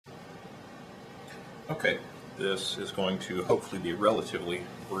Okay, this is going to hopefully be a relatively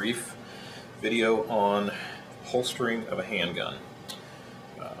brief video on holstering of a handgun.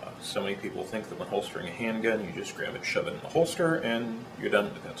 So many people think that when holstering a handgun, you just grab it, shove it in the holster, and you're done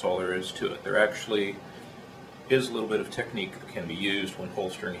with it. That's all there is to it. There actually is a little bit of technique that can be used when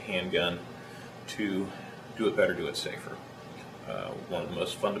holstering a handgun to do it better, do it safer. One of the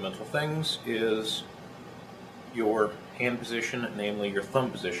most fundamental things is your hand position, namely your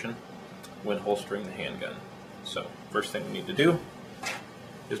thumb position, when holstering the handgun. So, first thing we need to do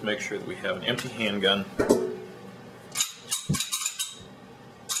is make sure that we have an empty handgun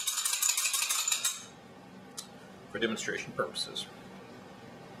for demonstration purposes.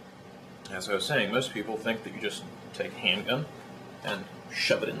 As I was saying, most people think that you just take a handgun and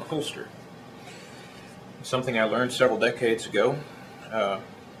shove it in the holster. Something I learned several decades ago,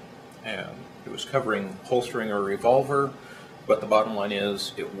 and it was covering holstering a revolver, but the bottom line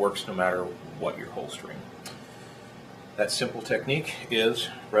is it works no matter what you're holstering. That simple technique is,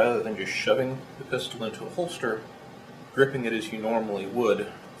 rather than just shoving the pistol into a holster, gripping it as you normally would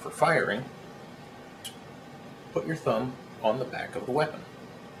for firing, put your thumb on the back of the weapon.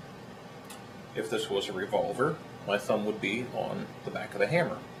 If this was a revolver, my thumb would be on the back of the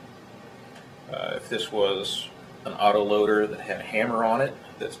hammer. If this was an autoloader that had a hammer on it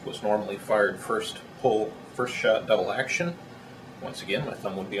that was normally fired first pull, first shot, double action, once again my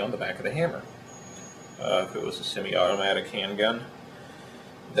thumb would be on the back of the hammer. If it was a semi-automatic handgun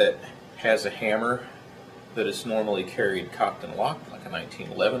that has a hammer that is normally carried cocked and locked, like a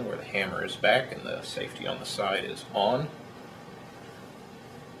 1911 where the hammer is back and the safety on the side is on,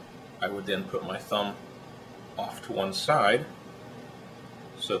 I would then put my thumb off to one side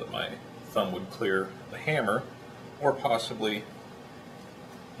so that my thumb would clear the hammer, or possibly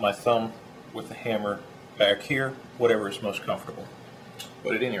my thumb with the hammer back here, whatever is most comfortable.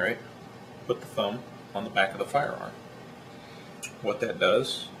 But at any rate, put the thumb on the back of the firearm. What that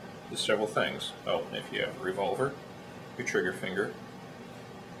does is several things. Oh, if you have a revolver, your trigger finger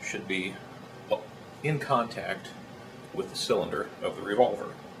should be in contact with the cylinder of the revolver.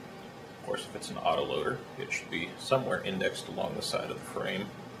 Of course, if it's an autoloader, it should be somewhere indexed along the side of the frame.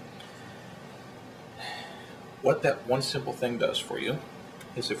 What that one simple thing does for you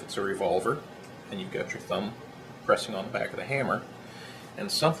is, if it's a revolver and you've got your thumb pressing on the back of the hammer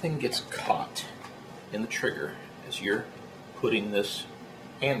and something gets caught in the trigger as you're putting this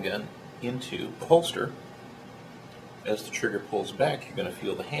handgun into the holster, as the trigger pulls back, you're going to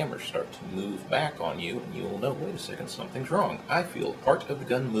feel the hammer start to move back on you, and you will know, wait a second, something's wrong. I feel part of the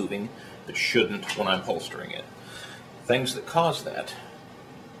gun moving that shouldn't when I'm holstering it. Things that cause that.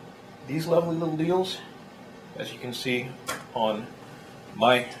 These lovely little deals, as you can see on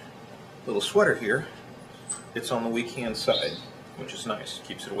my little sweater here, it's on the weak hand side, which is nice. It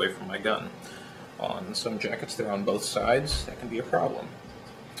keeps it away from my gun. On some jackets, they're on both sides. That can be a problem.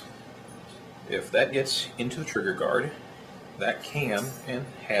 If that gets into the trigger guard, that can, and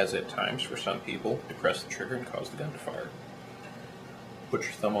has at times for some people, depress the trigger and cause the gun to fire. Put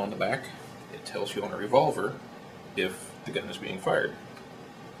your thumb on the back. It tells you on a revolver if the gun is being fired.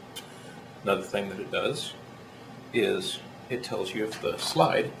 Another thing that it does is it tells you if the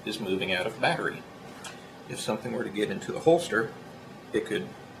slide is moving out of battery. If something were to get into the holster, it could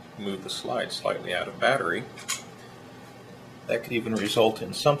move the slide slightly out of battery. That could even result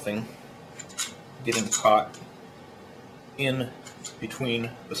in something getting caught in between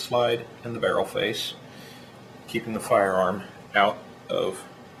the slide and the barrel face, keeping the firearm out of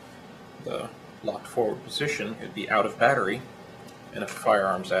the locked forward position. It'd be out of battery, and if the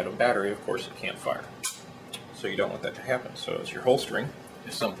firearm's out of battery, of course it can't fire. So you don't want that to happen. So as you're holstering,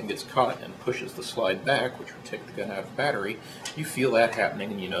 if something gets caught and pushes the slide back, which would take the gun out of battery, you feel that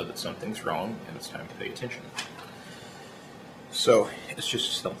happening and you know that something's wrong and it's time to pay attention. So it's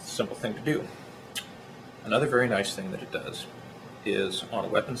just a simple thing to do. Another very nice thing that it does is, on a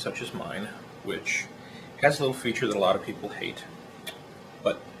weapon such as mine, which has a little feature that a lot of people hate,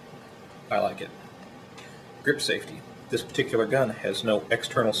 but I like it. Grip safety. This particular gun has no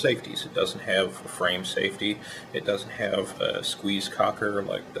external safeties. It doesn't have a frame safety. It doesn't have a squeeze cocker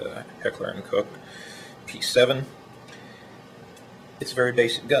like the Heckler & Koch P7. It's a very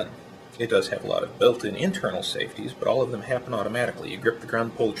basic gun. It does have a lot of built-in internal safeties, but all of them happen automatically. You grip the gun,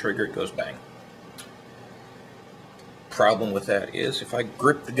 pull the trigger, it goes bang. Problem with that is, if I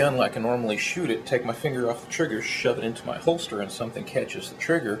grip the gun like I normally shoot it, take my finger off the trigger, shove it into my holster, and something catches the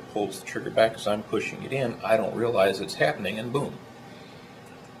trigger, pulls the trigger back as I'm pushing it in, I don't realize it's happening, and boom.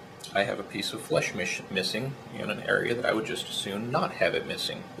 I have a piece of flesh missing in an area that I would just as soon not have it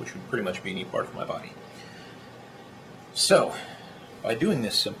missing, which would pretty much be any part of my body. So, by doing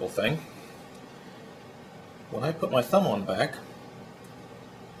this simple thing, When I put my thumb on the back,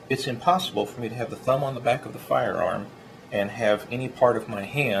 it's impossible for me to have the thumb on the back of the firearm and have any part of my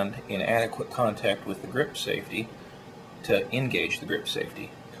hand in adequate contact with the grip safety to engage the grip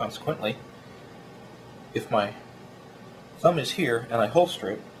safety. Consequently, if my thumb is here and I holster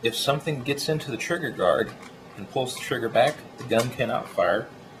it, if something gets into the trigger guard and pulls the trigger back, the gun cannot fire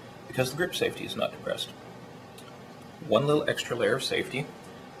because the grip safety is not depressed. One little extra layer of safety.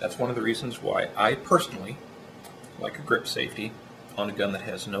 That's one of the reasons why I personally like a grip safety on a gun that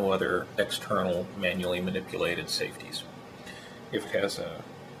has no other external manually manipulated safeties. If it has a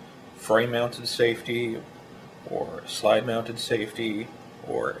frame mounted safety or a slide mounted safety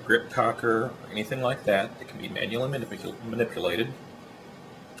or a grip cocker or anything like that that can be manually manipulated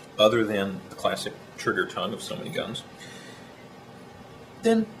other than the classic trigger tongue of so many guns,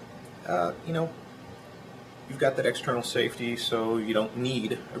 then you've got that external safety, so you don't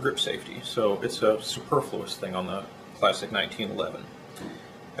need a grip safety. So it's a superfluous thing on the classic 1911.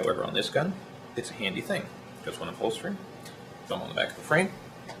 However, on this gun, it's a handy thing, because when I'm holstering, thumb on the back of the frame,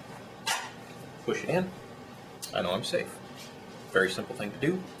 push it in, I know I'm safe. Very simple thing to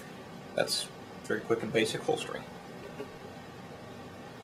do. That's very quick and basic holstering.